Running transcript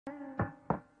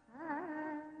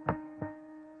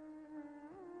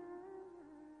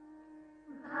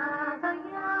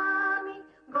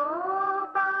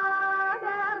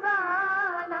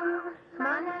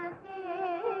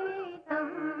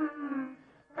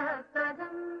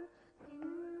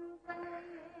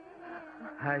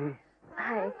Hi.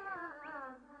 Hi.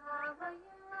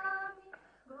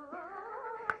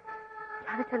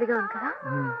 చాలా చలిగా ఉంది కదా.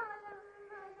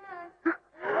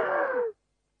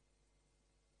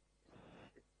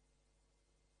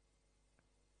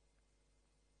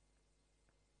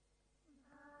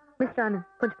 మిస్టర్ ఆనంద్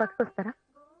కొంచెం పక్కకు వస్తారా?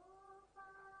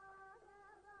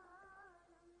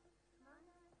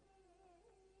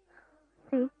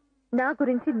 నా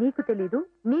గురించి నీకు తెలీదు,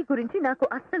 నీ గురించి నాకు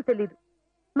అస్సలు తెలీదు.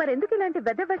 మరెందుకు ఇలాంటి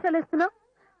వెద వేషాలు వేస్తున్నావు?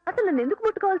 అసలు నన్ను ఎందుకు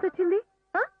ముట్టుకోవాల్సి వచ్చింది?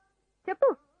 చెప్పు.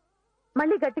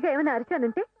 మళ్ళీ గట్టిగా ఏమైనా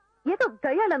అరిచానంటే ఏదో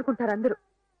గయ్యాలనుకుంటారు అందరూ.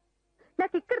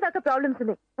 నాకు ఇక్కడ దాకా ప్రాబ్లమ్స్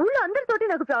ఉన్నాయి, ఊళ్ళో అందరితోటి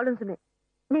నాకు ప్రాబ్లమ్స్ ఉన్నాయి.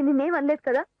 నేను నిన్నేం అనలేదు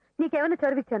కదా. నీకేమైనా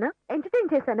చదివిచ్చానా?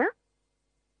 ఎంటర్టైన్ చేశానా?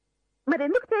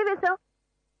 మరెందుకు చేయవేశావు?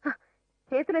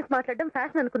 చేతులేసి మాట్లాడడం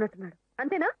ఫ్యాషన్ అనుకున్నట్టున్నాడు,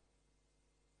 అంతేనా?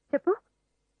 చెప్పు.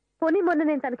 పోనీ మొన్న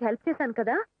నేను తనకి హెల్ప్ చేశాను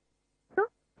కదా, సో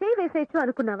చేయి వేసేయచ్చు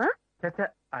అనుకున్నావా?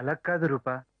 అలా కాదు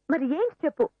రూపా. మరి ఏంటి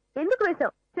చెప్పు, ఎందుకు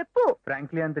వేశావు చెప్పు.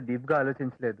 ఫ్రాంక్లీ అంత డీప్ గా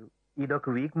ఆలోచించలేదు. ఇదొక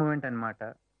వీక్ మూమెంట్ అన్నమాట.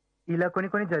 ఇలా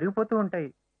కొన్ని జరిగిపోతూ ఉంటాయి,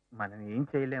 మనం ఏం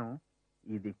చేయలేము.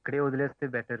 ఇది ఇక్కడే వదిలేస్తే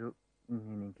బెటరు.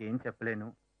 నేను ఇంకేం చెప్పలేను.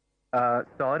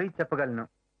 సారీ చెప్పగలను.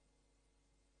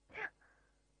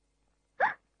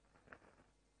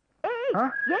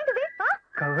 ఏంటిది?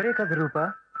 కవరే కదా రూపా.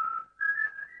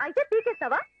 అయితే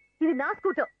పీకేస్తావా? ఇది నా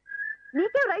స్కూటర్,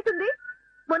 నీకేం రైట్ ఉంది?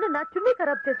 మొన్న నా చున్నీ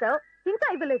ఖరాబ్ చేశావు, ఇంకా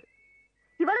ఇవ్వలేదు.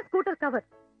 ఇవాళ స్కూటర్ కవర్.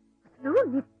 అసలు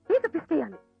నీ పీక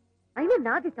పిస్కేయాలి. అయినా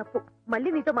నాది తప్పు. మళ్ళీ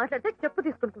నీతో మాట్లాడితే చెప్పు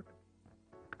తీసుకుని కూర్చో.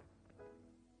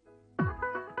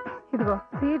 ఇదిగో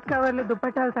సీట్ కవర్లు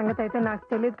దుప్పటాల సంగతి అయితే నాకు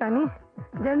తెలియదు, కానీ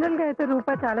జనరల్ గా అయితే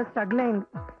రూపా చాలా స్ట్రగుల్ అయింది.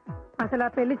 అసలు ఆ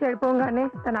పెళ్లి చెడిపోగానే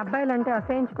తన అబ్బాయిలంటే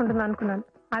అసహించుకుంటుంది అనుకున్నాను.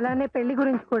 అలానే పెళ్లి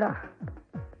గురించి కూడా.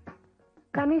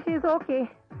 కానీ షీఈ్ ఓకే.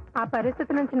 ఆ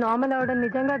పరిస్థితి నుంచి నార్మల్ అవడం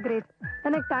నిజంగా గ్రేట్.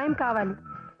 తనకు టైం కావాలి.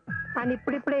 అండ్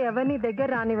ఇప్పుడిప్పుడే ఎవరిని దగ్గర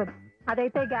రానివ్వదు,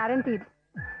 అదైతే గ్యారంటీ.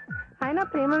 అయినా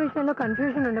ప్రేమ విషయంలో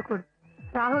కన్ఫ్యూజన్ ఉండకూడదు.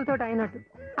 రాహుల్ తోటి అయినట్టు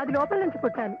అది లోపల నుంచి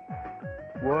పుట్టాలి.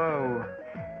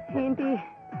 ఏంటి?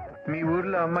 మీ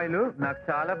ఊర్లో అమ్మాయిలు నాకు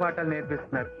చాలా పాఠాలు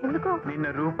నేర్పిస్తున్నారు. ఎందుకు? నిన్న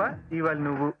రూపా, ఇవాళ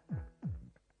నువ్వు.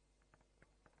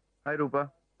 హాయ్ రూపా.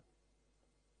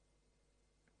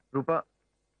 రూపా,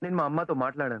 నేను మా అమ్మతో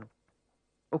మాట్లాడాను.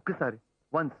 ఒక్కసారి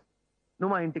వన్స్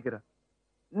నువ్వు మా ఇంటికి రా,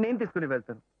 నేను తీసుకుని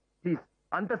వెళ్తాను. ప్లీజ్,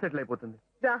 అంతా సెటిల్ అయిపోతుంది.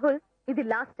 రాహుల్, ఇది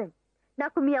లాస్ట్ టైం.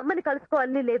 నాకు మీ అమ్మని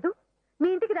కలుసుకోవాలని లేదు, మీ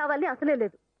ఇంటికి రావాలని అసలే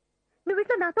లేదు. నువ్వు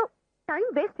ఇట్లా నాతో టైం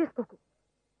వేస్ట్ చేసుకోకు.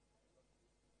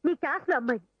 నీ క్యాష్ లో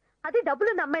అమ్మాయిని, అది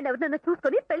డబ్బులున్న అమ్మాయిని ఎవరినైనా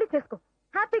చూసుకొని పెళ్లి చేసుకో.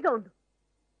 హ్యాపీగా ఉండు.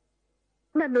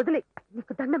 నన్ను వదిలే,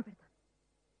 నీకు దండం పెడతా.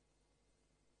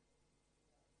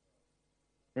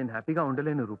 నేను హ్యాపీగా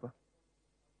ఉండలేను రూపా.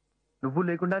 నువ్వు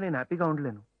లేకుండా నేను హ్యాపీగా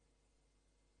ఉండలేను.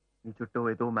 నీ చుట్టూ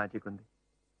ఏదో మ్యాజిక్ ఉంది.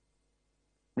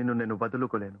 నేను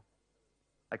వదులుకోలేను.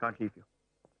 I can't leave you.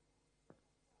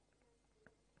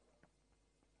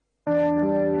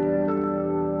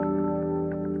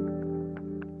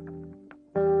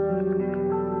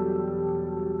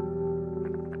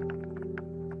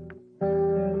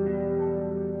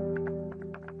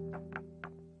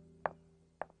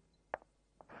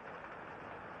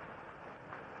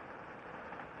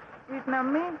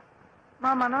 నమ్మి మా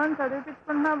మనవని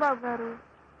చదివించుకుంటున్నా బాబు గారు.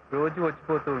 రోజు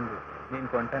వచ్చిపోతూ ఉంది, నేను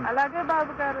కొంటాను. అలాగే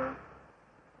బాబు గారు.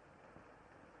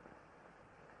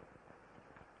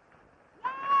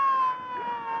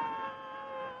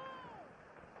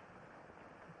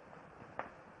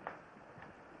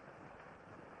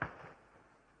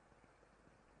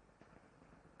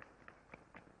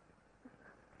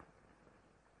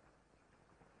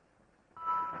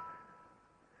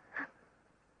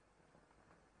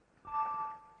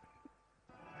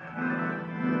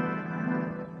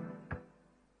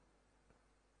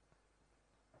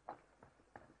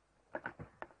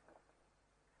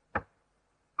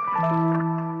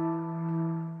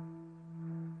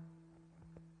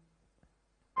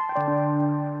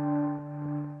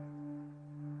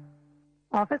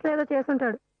 ఆఫీస్ లో ఏదో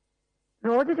చేస్తుంటాడు,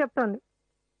 రోజు చెప్తోంది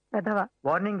పెద్దవా.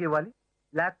 వార్నింగ్ ఇవ్వాలి,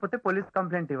 లేకపోతే పోలీస్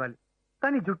కంప్లైంట్ ఇవ్వాలి.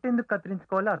 కానీ జుట్టు ఎందుకు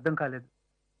కత్తిరించుకోవాలో అర్థం కాలేదు.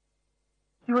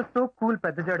 షీ వాజ్ సో కూల్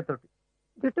పెద్ద జడతోటి.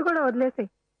 జుట్టు కూడా వదిలేసి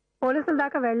పోలీసుల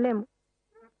దాకా వెళ్ళలేము.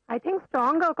 ఐ థింక్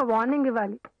స్ట్రాంగ్ గా ఒక వార్నింగ్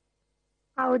ఇవ్వాలి.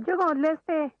 ఆ ఉద్యోగం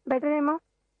వదిలేస్తే బెటర్ ఏమో.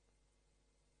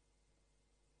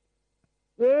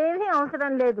 ఏమీ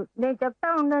అవసరం లేదు, నేను చెప్తా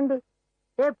ఉండండి.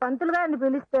 ఏ పంతులు గారిని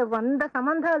పిలిస్తే 100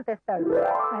 సంబంధాలు తెస్తాడు.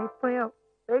 అయిపోయావు.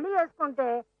 పెళ్లి చేసుకుంటే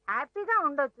హ్యాపీగా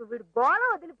ఉండొచ్చు. వీడు గోళ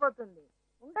వదిలిపోతుంది.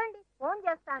 ఉండండి, ఫోన్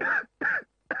చేస్తాను.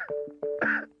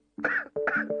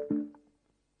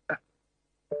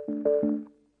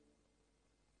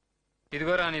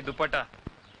 ఇదిగోరా నీ దుప్పట్టా.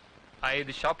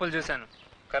 5 షాపులు చూశాను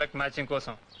కరెక్ట్ మ్యాచింగ్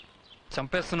కోసం.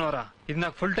 చంపేస్తున్నావురా, ఇది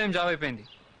నాకు ఫుల్ టైం జాబ్ అయిపోయింది.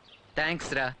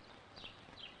 థ్యాంక్స్ రా.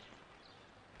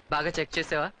 బాగా చెక్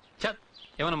చేసావా? చ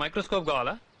ఏమైనా మైక్రోస్కోప్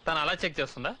కావాలా? తను అలా చెక్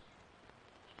చేస్తుందా?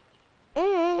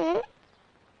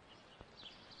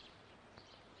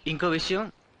 ఇంకో విషయం,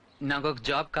 నాకు ఒక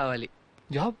జాబ్ కావాలి.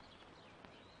 జాబ్?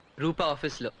 రూపా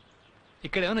ఆఫీస్లో.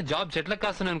 ఇక్కడ ఏమైనా జాబ్ చెట్లకు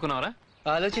కాస్తున్నాయి అనుకున్నావరా?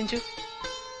 ఆలోచించు.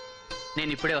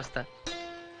 నేను ఇప్పుడే వస్తా.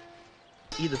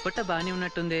 ఈ దుపట్టా బాగానే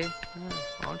ఉన్నట్టుంది.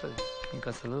 బాగుంటుంది. ఇంకా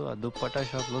అసలు ఆ దుప్పటా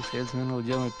షాప్ లో సేల్స్ మెన్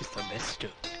ఉద్యోగం ఇప్పిస్తా. బెస్ట్.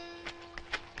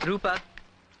 రూపా,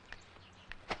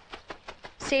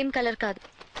 సేమ్ కలర్ కాదు.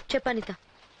 చెప్పనిత,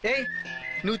 ఏయ్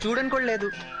నువ్వు చూడని కూడా లేదు.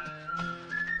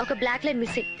 ఒక బ్లాక్ లైన్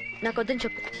మిస్సింగ్. నాకు వద్దని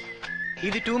చెప్పు.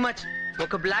 ఇది టూ మచ్.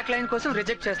 ఒక బ్లాక్ లైన్ కోసం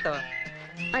రిజెక్ట్ చేస్తావా?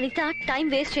 అనిత, టైం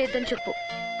వేస్ట్ చేయొద్దని చెప్పు.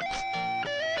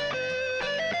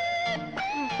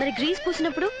 మరి గ్రీస్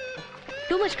పూసినప్పుడు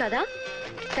టూ మచ్ కాదా?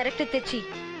 కరెక్ట్ తెచ్చి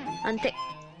అంతే.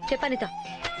 చెప్పనిత.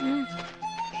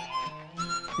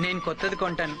 నేను కొత్తది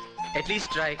కొంటాను.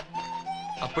 At least try.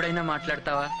 అప్పుడైనా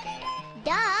మాట్లాడతావా?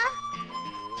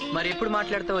 మరి ఎప్పుడు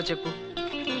మాట్లాడతావో చెప్పు.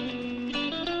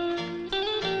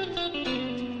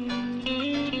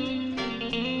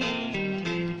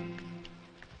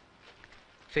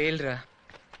 ఫెయిల్ రా.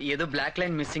 ఏదో బ్లాక్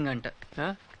లైన్ మిస్సింగ్ అంట.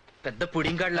 పెద్ద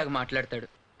పుడింగ్ గార్డ్ లాగా మాట్లాడతాడు.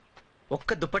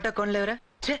 ఒక్క దుప్పట్టా కొనలేవరా?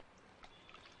 ఛే.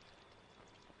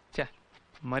 చా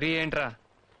మరి ఏంట్రా,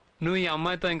 నువ్వు ఈ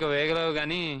అమ్మాయితో ఇంకా వేగలేవు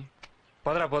గానీ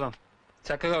పోదరా, పోదాం.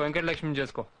 చక్కగా వెంకటలక్ష్మి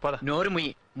చేసుకో. పద. నోరు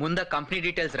ముయ్యి. ముందా కంపెనీ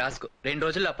డీటెయిల్స్ రాసుకో. 2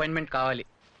 రోజుల్లో అపాయింట్మెంట్ కావాలి.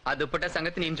 ఆ దుప్పట్టా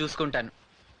సంగతి నేను చూసుకుంటాను.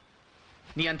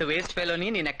 నీ అంత వేస్ట్ ఫెలోని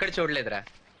నేను ఎక్కడ చూడలేదురా.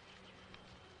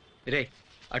 రే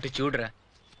అటు చూడురా,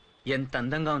 ఎంత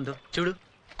అందంగా ఉందో చూడు.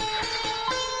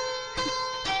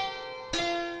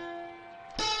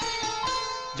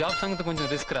 జాబ్ సంగతి కొంచెం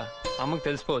రిస్క్ రా, అమ్మకు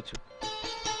తెలిసిపోవచ్చు.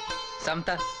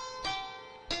 సమత,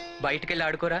 బయటికెళ్ళి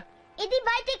ఆడుకోరా. ఇది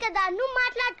బయటే కదా, నువ్వు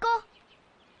మాట్లాడుకో.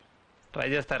 ట్రై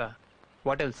చేస్తారా?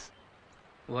 What else?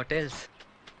 What else?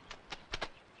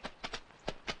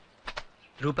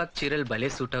 రూపాక్ చీరలు భలే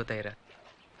సూట్ అవుతాయిరా.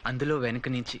 అందులో వెనక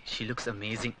నుంచి she looks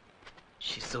amazing.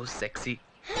 She so sexy.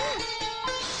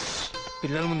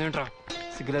 పిల్లల ముందేంట్రా,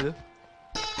 సిగ్గులేదు?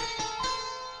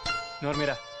 నోరు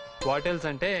మీరా. వాట్ ఎల్స్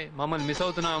అంటే మమ్మల్ని మిస్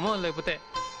అవుతున్నామో లేకపోతే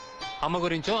అమ్మ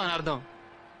గురించో అని అర్థం.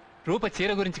 రూప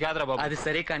చీర గురించి కాదురా బాబు. అది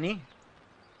సరే కానీ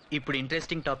ఇప్పుడు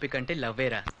ఇంట్రెస్టింగ్ టాపిక్ అంటే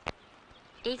లవ్వేరా.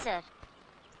 Tea sir.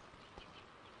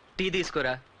 టీ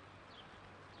తీసుకోరా.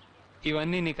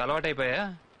 ఇవన్నీ నీకు అలవాటైపోయా?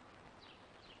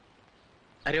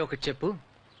 అరే ఒకటి చెప్పు,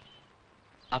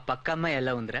 ఆ పక్క అమ్మాయి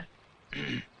ఎలా ఉందిరా?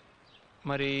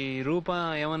 మరి రూప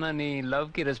ఏమన్నా నీ లవ్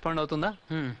కి రెస్పాండ్ అవుతుందా?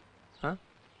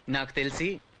 నాకు తెలిసి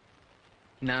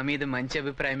నా మీద మంచి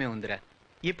అభిప్రాయమే ఉందిరా.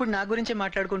 ఇప్పుడు నా గురించే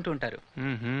మాట్లాడుకుంటూ ఉంటారు.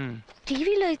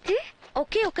 టీవీలో అయితే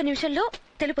ఒకే ఒక్క నిమిషంలో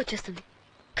తెలుపు వచ్చేస్తుంది,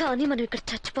 కానీ మనం ఇక్కడ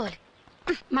చచ్చిపోవాలి.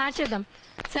 మార్చేద్దాం.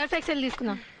 సర్ఫ్ ఎక్సెల్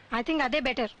తీసుకుందాం. ఐ థింక్ అదే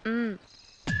బెటర్.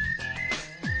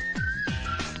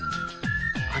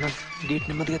 గేట్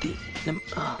నెమ్మదిగా తీ.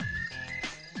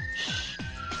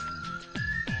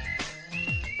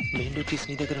 మెయిన్ డోర్ కీస్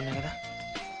నీ దగ్గర ఉన్నాయి కదా.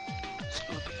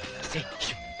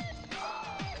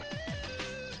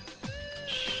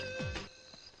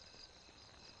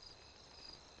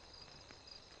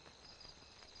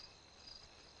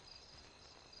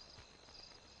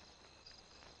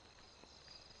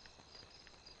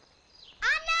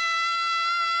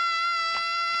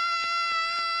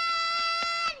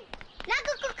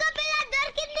 నాకు కుక్క పిల్ల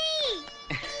దొరికింది.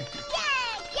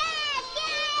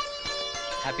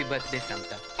 Happy birthday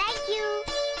Samata. Thank you.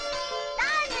 దా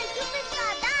నేను చూపిస్తా.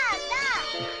 దా దా.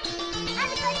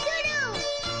 అది చూడు.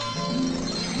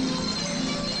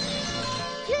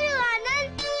 చూడు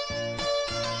Anand.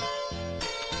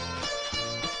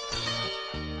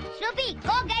 Snoopy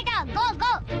go get out. Go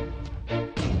go.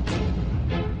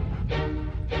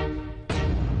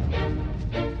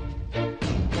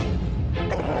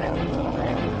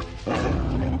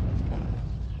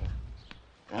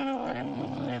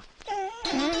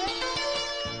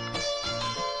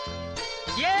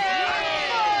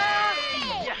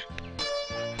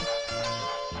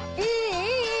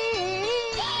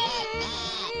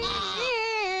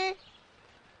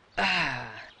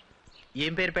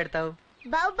 ఏం పేరు పెడతావు?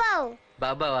 బౌ బౌ.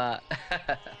 బాబావా?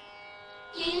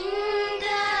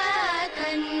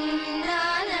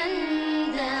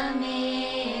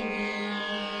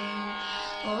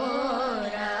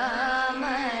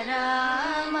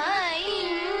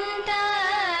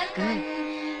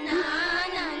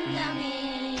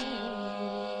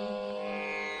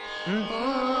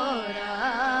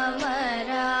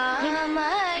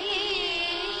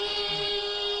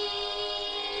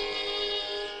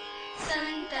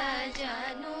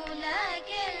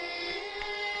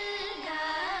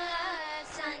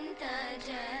 సంత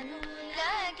జనుల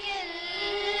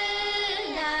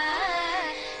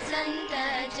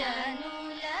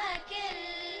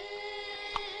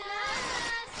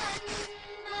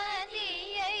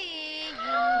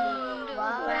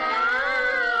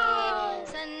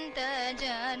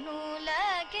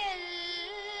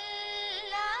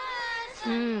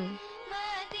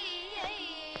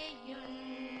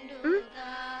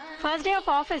ఫస్ట్ డే ఆఫ్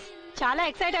ఆఫీస్, చాలా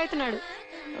ఎక్సైట్ అవుతున్నాడు.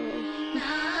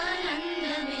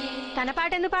 తన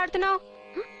పాట ఎందుకు పాడుతున్నావు?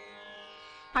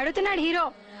 అడుగుతున్నాడు హీరో.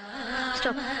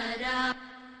 స్టాప్.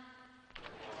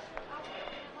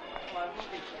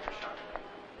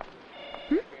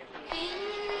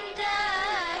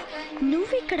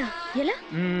 నువ్వు ఇక్కడ ఎలా?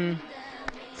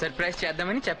 సర్ప్రైజ్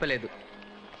చేద్దామని చెప్పలేదు.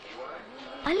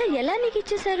 అలా ఎలా నీకు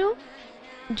ఇచ్చేశారు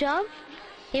జాబ్?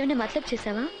 ఏమైనా మతలబ్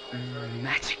చేసావా?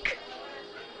 మ్యాజిక్.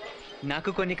 నాకు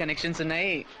కొన్ని కనెక్షన్స్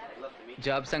ఉన్నాయి.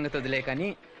 జాబ్ సంగతి వదిలే, కానీ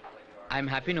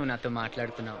ఐఎమ్ హ్యాపీ నువ్వు నాతో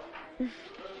మాట్లాడుతున్నావు.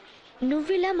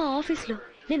 నువ్వు ఇలా మా ఆఫీస్లో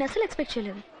నేను అసలు ఎక్స్పెక్ట్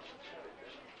చేయలేదు.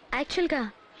 యాక్చువల్గా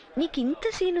నీకు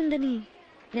ఇంత సీన్ ఉందని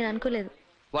నేను అనుకోలేదు.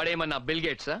 వాడేమన్నా బిల్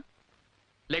గేట్సా,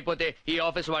 లేకపోతే ఈ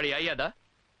ఆఫీస్ వాడి అయ్యాదా?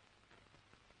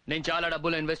 నేను చాలా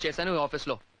డబ్బులు ఇన్వెస్ట్ చేశాను ఈ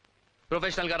ఆఫీస్లో,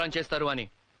 ప్రొఫెషనల్ గా రన్ చేస్తారు అని.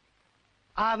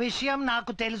 ఆ విషయం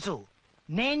నాకు తెలుసు.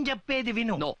 నేను చెప్పేది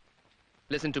విను. No,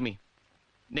 listen to me.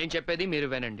 నేను చెప్పేది మీరు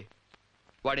వినండి.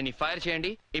 వాడిని ఫైర్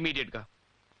చేయండి ఇమీడియట్ గా.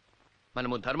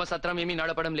 మనము ధర్మసత్రం ఏమీ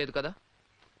నడపడం లేదు కదా?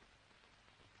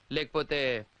 లేకపోతే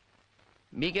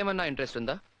మీకేమన్నా ఇంట్రెస్ట్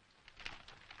ఉందా?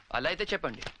 అలా అయితే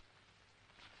చెప్పండి.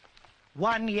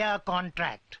 1 year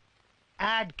కాంట్రాక్ట్,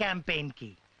 యాడ్ క్యాంపెయిన్ కి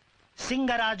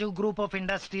సింగరాజు గ్రూప్ ఆఫ్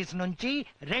ఇండస్ట్రీస్ నుంచి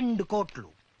 2 కోట్లు.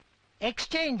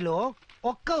 ఎక్స్చేంజ్ లో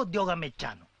ఒక్క ఉద్యోగం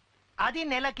ఇచ్చాను, అది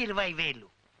నెలకి 20,000.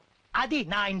 అది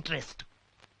నా ఇంట్రెస్ట్.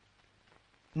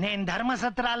 నేను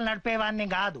ధర్మసత్రాలు నడిపేవాడిని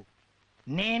కాదు,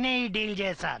 నేనే ఈ డీల్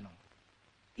చేశాను.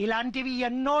 ఇలాంటివి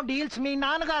ఎన్నో డీల్స్ మీ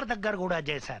నాన్నగారి దగ్గర కూడా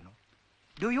చేశాను.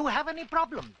 Do you have any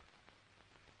problem?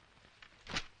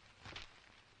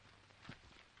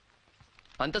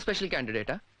 అంత స్పెషల్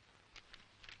క్యాండిడేటా?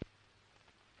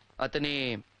 అతని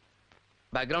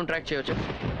బ్యాక్గ్రౌండ్ ట్రాక్ చేయవచ్చు.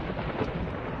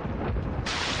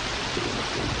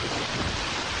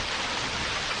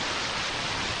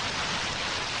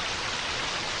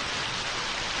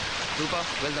 రూపా,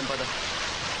 వెళ్దాం పద.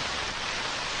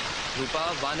 రూపా,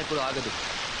 వాన్ ఎప్పుడు ఆగదు,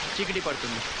 చీకటి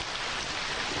పడుతుంది.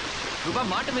 రూపా,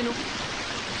 మాట విను.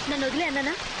 నన్ను వదిలే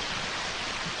అన్నానా?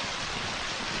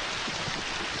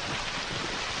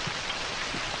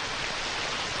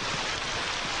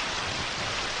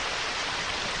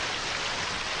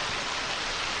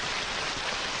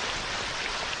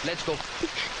 Let's go.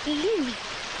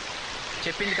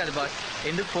 చెప్పింది కదా బాస్,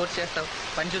 ఎందుకు ఫోర్స్ చేస్తావు?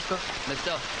 పని చూసుకో.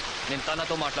 మిస్టర్, నేను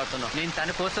తనతో మాట్లాడుతున్నా. నేను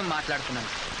తన కోసం మాట్లాడుతున్నాను.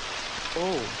 ఓ,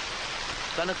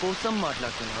 తన కోసం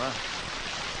మాట్లాడుతున్నావా?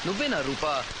 నువ్వేనా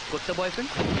రూపా కొత్త బాయ్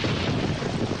ఫ్రెండ్?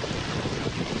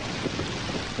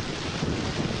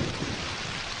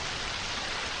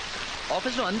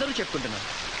 ఆఫీస్లో అందరూ చెప్పుకుంటున్నారు.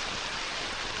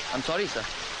 ఐమ్ సారీ సార్,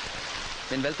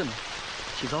 నేను వెళ్తున్నా.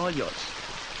 She's all yours.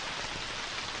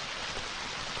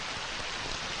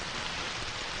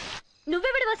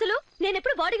 నువ్వెవిడ అసలు? నేను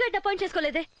ఎప్పుడు బాడీ గార్డ్ అపాయింట్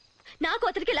చేసుకోలేదే. నాకు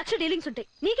అతనికి 1,00,000 డీలింగ్స్ ఉంటాయి,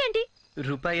 నీకేంటి?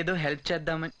 రూపా ఏదో హెల్ప్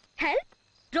చేద్దామని. హెల్ప్?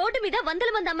 రోడ్డు మీద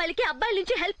 100 మంది అమ్మాయిలకి అబ్బాయిల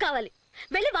నుంచి హెల్ప్ కావాలి.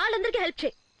 వెళ్ళి వాళ్ళందరికీ హెల్ప్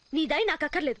చేయి. నీ దయ నాకు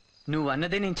అక్కర్లేదు. నువ్వు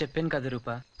అన్నదే నేను చెప్పాను కదా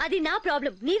రూపా. అది నా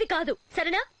ప్రాబ్లం, నీది కాదు.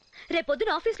 సరేనా?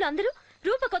 రేపొద్దున ఆఫీస్లో అందరూ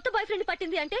రూప కొత్త బాయ్ ఫ్రెండ్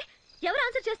పట్టింది అంటే ఎవరు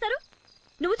ఆన్సర్ చేస్తారు?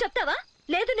 నువ్వు చెప్తావా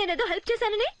లేదు నేనేదో హెల్ప్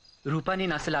చేశానని? రూపా,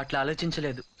 నేను అసలు అట్లా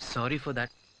ఆలోచించలేదు. Sorry for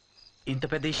that. ఇంత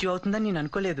పెద్ద ఇష్యూ అవుతుందని నేను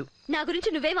అనుకోలేదు. నా గురించి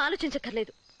నువ్వేం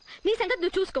ఆలోచించక్కర్లేదు. నీ సంగతి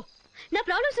నువ్వు చూసుకో. నా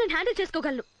ప్రాబ్లమ్స్ నేను హ్యాండిల్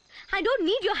చేసుకోగలను. I don't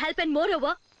need your help and more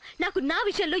over నాకు నా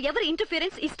విషయంలో ఎవరి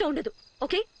ఇంటర్ఫియరెన్స్ ఇష్టం ఉండదు.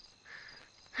 ఓకే?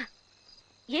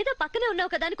 ఏదో పక్కనే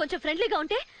ఉన్నావు కదా అని కొంచెం ఫ్రెండ్లీగా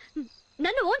ఉంటే,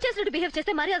 నన్ను ఓన్ చేసినట్టు బిహేవ్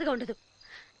చేస్తే మర్యాదగా ఉండదు.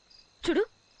 చూడు,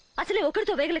 అసలే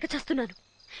ఒకరితో వేగలేక చేస్తున్నాను.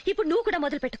 ఇప్పుడు నువ్వు కూడా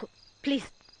మొదలు పెట్టుకో ప్లీజ్.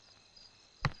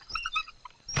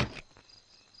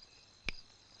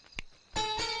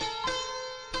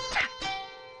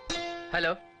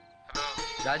 హలో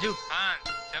రాజు,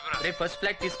 రేపు ఫస్ట్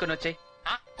ఫ్లైట్ తీసుకొని వచ్చాయి.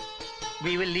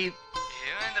 We will leave.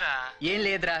 ఏం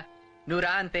లేదురా, నువ్వు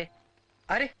రా అంతే.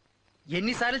 అరే,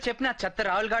 ఎన్నిసార్లు చెప్పినా చెత్త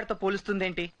రాహుల్ గారితో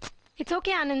పోలుస్తుందేంటి? It's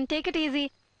okay Anand, take it easy.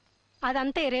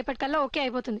 అదంతే, రేపటికల్లా ఓకే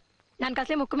అయిపోతుంది. దానికి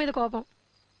అసలే ముక్కు మీద కోపం.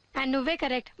 అండ్ నువ్వే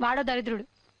కరెక్ట్, వాడో దరిద్రుడు.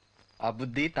 ఆ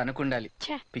బుద్ధి తనకుండాలి.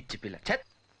 ఛే, పిచ్చి పిల్ల. ఛత్.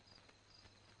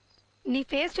 నీ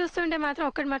ఫేస్ చూస్తుంటే మాత్రం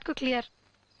ఒక్కటి మటుకు క్లియర్,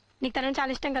 నీకు తనని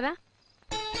చాలా ఇష్టం కదా.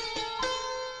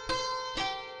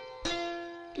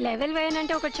 లెవెల్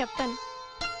వేయనంటే ఒకటి చెప్తాను,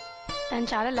 తను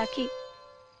చాలా లక్కీ.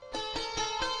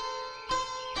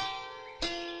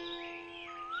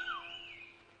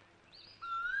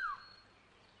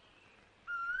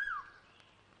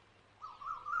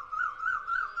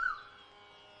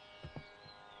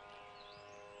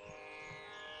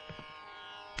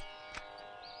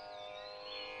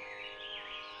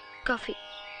 కాఫీ.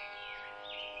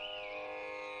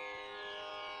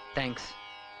 థ్యాంక్స్.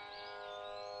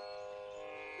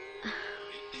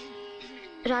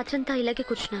 రాత్రంతా ఇలాగే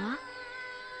కూర్చున్నావా?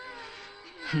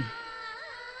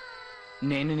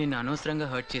 నేను నిన్ను అనవసరంగా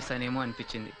హర్ట్ చేశానేమో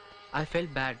అనిపించింది. I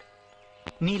full bad.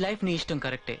 నీ లైఫ్ నీ ఇష్టం,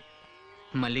 కరెక్టే.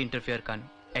 మళ్ళీ ఇంటర్ఫియర్ కాను.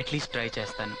 అట్లీస్ట్ ట్రై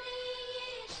చేస్తాను.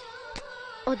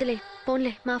 వదిలే,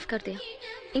 ఫోన్లే, మాఫ్ కర్ దియా.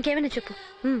 ఇంకేమైనా చెప్పు.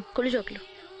 కుళ్ళు జోకులు.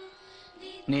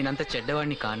 నేనంత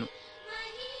చెడ్డవాడిని కాను.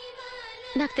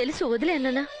 నాకు తెలుసు, వదిలే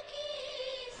అన్నానా?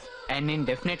 అండ్ నేను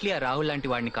డెఫినెట్లీ ఆ రాహుల్ లాంటి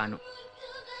వాడిని కాను.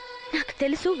 నాకు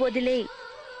తెలుసు, వదిలే.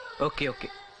 ఓకే ఓకే,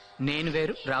 నేను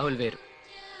వేరు, రాహుల్ వేరు.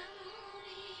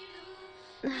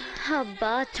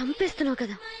 అబ్బా, చంపేస్తున్నావు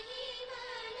కదా.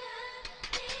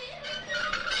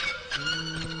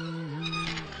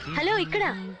 హలో, ఇక్కడ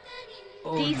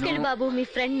తీసుకెళ్ళి బాబు మీ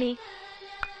ఫ్రెండ్ ని.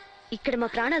 ఇక్కడ మా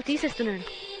ప్రాణాలు తీసేస్తున్నాడు.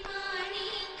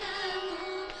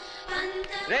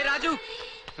 రే రాజు,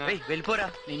 వెళ్ళిపోరా,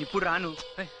 నేను ఇప్పుడు రాను.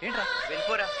 ఏంట్రా?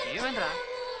 వెళ్ళిపోరా. ఏమైందిరా?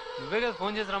 నువ్వే కదా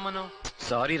ఫోన్ చేసి రమ్మన్నావు.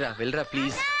 సారీ రా, వెళ్ళరా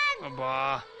ప్లీజ్. అబ్బా,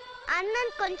 అన్నం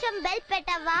కొంచెం బెల్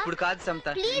పెట్టవా? ఇప్పుడు కాదు సమత,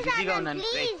 ప్లీజ్ బిజీగా అన్నం, ఉన్నాను.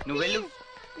 ప్లీజ్, నువ్వు వెళ్ళు.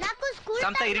 నాకు స్కూల్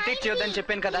సమత, టైం ఇరిటేట్ చేయొద్దని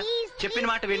చెప్పాను కదా. ప్లీజ్, చెప్పిన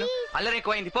మాట విను. అల్లరి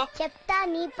ఎక్కువైంది, పో. చెప్తా,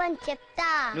 నీ పని చెప్తా.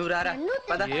 నువ్వు రారా, నన్ను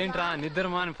పద. తెలుసా? ఏంట్రా నిద్ర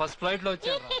మాని ఫస్ట్ ఫ్లైట్ లో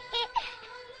వచ్చారా?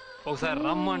 ఒకసారి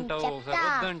రమ్మంటావు, ఒకసారి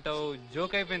చెప్తా. వద్దంటావు.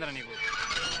 జోక్ అయిపోయిందిరా నీకు.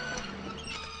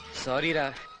 సారీ రా,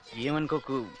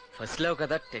 ఏమనుకోకు. ఫస్ట్ లో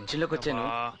కదా, టెన్షన్ లోకి వచ్చాను.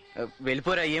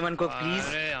 వెళ్ళిపోరా, ఏమనుకోకు ప్లీజ్.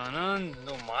 అరే ఆనంద్,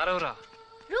 నువ్వు మారవురా.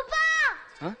 రూపా,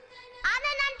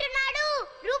 ఆనంద్ అంటున్నాడు,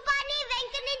 రూపాని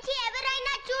వెంక నుంచి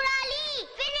ఎవరైనా చూడాలి,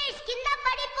 ఫినిష్, కింద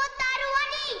పడిపోతారు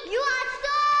అని. యు ఆర్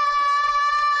సో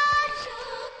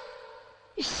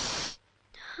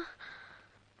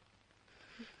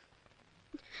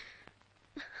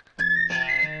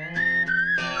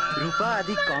రూపా,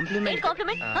 అది కాంప్లిమెంట్. ఏం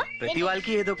compliment? ప్రతి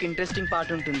వాళ్ళకి ఏదో ఒక ఇంట్రెస్టింగ్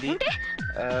పార్ట్ ఉంటుంది.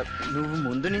 నువ్వు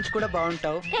ముందు నుంచి కూడా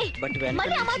బాగుంటావు, Hey, బట్ వెనక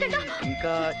మళ్ళీ ఆ మాట నుంచి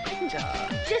అంటావ్? ఇంకా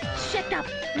జస్ట్ షట్ అప్.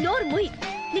 నోరు మూయి.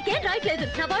 నీకేం రాయట్లేదు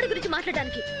నా బాడీ గురించి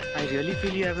మాట్లాడడానికి. I really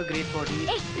feel you have a great body.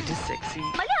 Hey. It is sexy.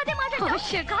 మళ్ళీ అదే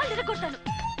మాట్లాడతావు. కాళ్ళు ఇరగొడతాను,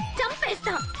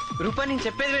 చంపేస్తా. రూపా, నేను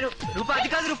చెప్పేది విను. రూపా, అది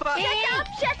కాదు రూపా.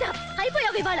 Shut up.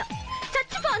 అయిపోయావు ఇవాళ.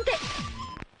 చచ్చిపో అంతే.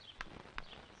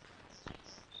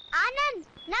 ఆనంద్,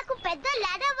 నాకు పెద్ద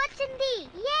లాడర్ వచ్చింది.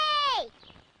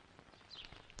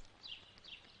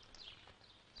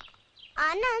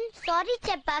 ఆనంద్, సారీ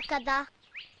చెప్పా కదా.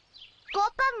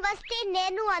 కోపం వస్తే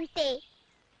నేను అంతే,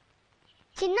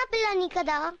 చిన్నపిల్లని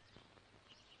కదా.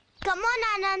 కమాన్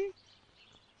ఆనంద్.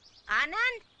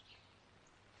 ఆనంద్,